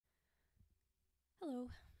Hello,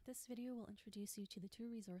 this video will introduce you to the two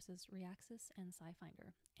resources Reaxys and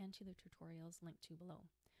SciFinder, and to the tutorials linked to below.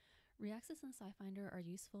 Reaxys and SciFinder are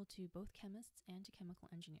useful to both chemists and to chemical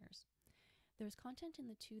engineers. There's content in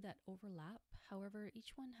the two that overlap, however,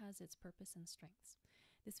 each one has its purpose and strengths.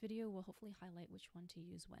 This video will hopefully highlight which one to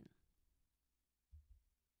use when.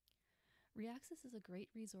 Reaxys is a great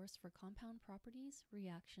resource for compound properties,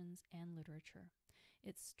 reactions, and literature.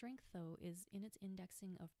 Its strength, though, is in its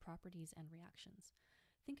indexing of properties and reactions.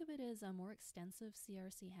 Think of it as a more extensive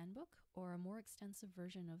CRC handbook or a more extensive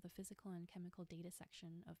version of the physical and chemical data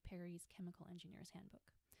section of Perry's Chemical Engineer's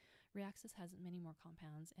Handbook. Reaxys has many more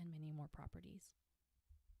compounds and many more properties.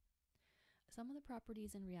 Some of the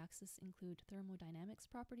properties in Reaxys include thermodynamics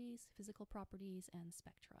properties, physical properties, and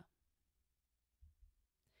spectra.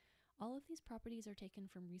 All of these properties are taken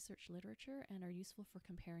from research literature and are useful for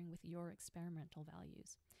comparing with your experimental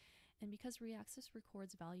values. And because Reaxys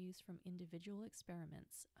records values from individual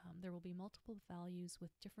experiments, there will be multiple values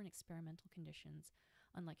with different experimental conditions,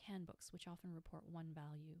 unlike handbooks, which often report one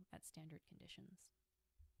value at standard conditions.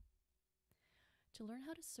 To learn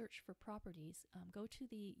how to search for properties, go to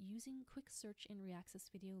the Using Quick Search in Reaxys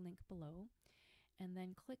video link below, and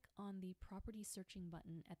then click on the Property Searching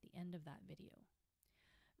button at the end of that video.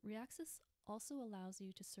 Reaxys also allows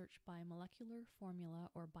you to search by molecular formula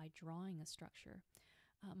or by drawing a structure.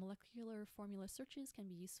 Molecular formula searches can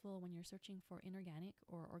be useful when you're searching for inorganic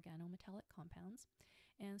or organometallic compounds,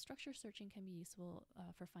 and structure searching can be useful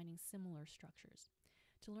for finding similar structures.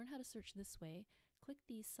 To learn how to search this way, click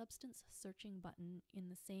the Substance Searching button in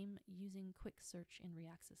the same Using Quick Search in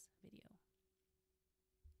Reaxys video.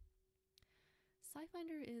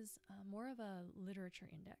 SciFinder is more of a literature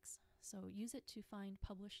index, so use it to find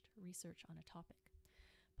published research on a topic.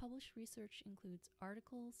 Published research includes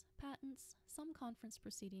articles, patents, some conference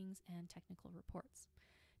proceedings, and technical reports.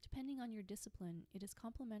 Depending on your discipline, it is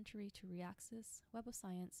complementary to Reaxys, Web of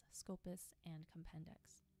Science, Scopus, and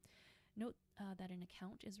Compendex. Note that an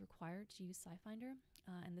account is required to use SciFinder,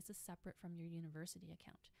 and this is separate from your university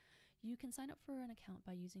account. You can sign up for an account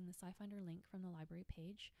by using the SciFinder link from the library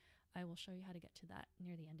page. I will show you how to get to that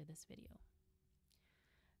near the end of this video.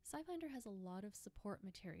 SciFinder has a lot of support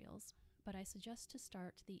materials, but I suggest to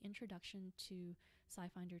start the Introduction to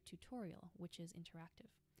SciFinder tutorial, which is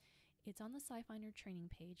interactive. It's on the SciFinder training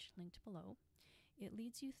page linked below. It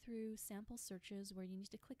leads you through sample searches where you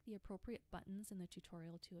need to click the appropriate buttons in the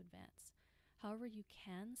tutorial to advance. However, you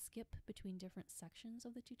can skip between different sections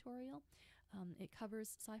of the tutorial. It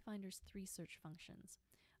covers SciFinder's three search functions: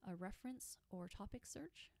 a reference or topic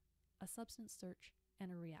search, a substance search,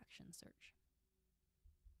 and a reaction search.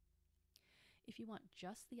 If you want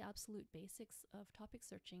just the absolute basics of topic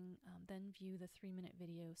searching, then view the 3-minute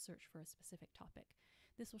video Search for a Specific Topic.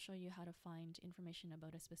 This will show you how to find information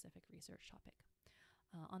about a specific research topic.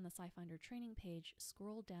 On the SciFinder training page,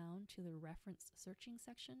 scroll down to the reference searching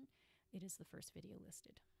section. It is the first video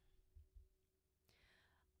listed.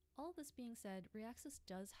 All this being said, Reaxys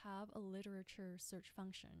does have a literature search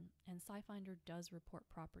function, and SciFinder does report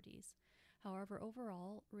properties. However,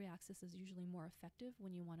 overall, Reaxys is usually more effective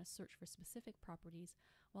when you want to search for specific properties,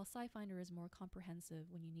 while SciFinder is more comprehensive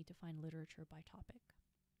when you need to find literature by topic.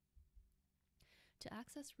 To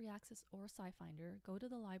access Reaxys or SciFinder, go to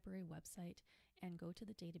the library website and go to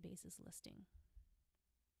the databases listing.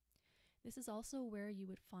 This is also where you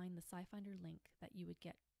would find the SciFinder link that you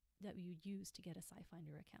would use to get a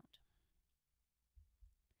SciFinder account.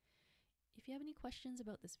 If you have any questions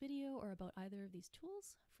about this video or about either of these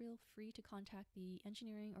tools, feel free to contact the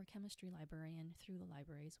engineering or chemistry librarian through the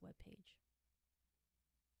library's webpage.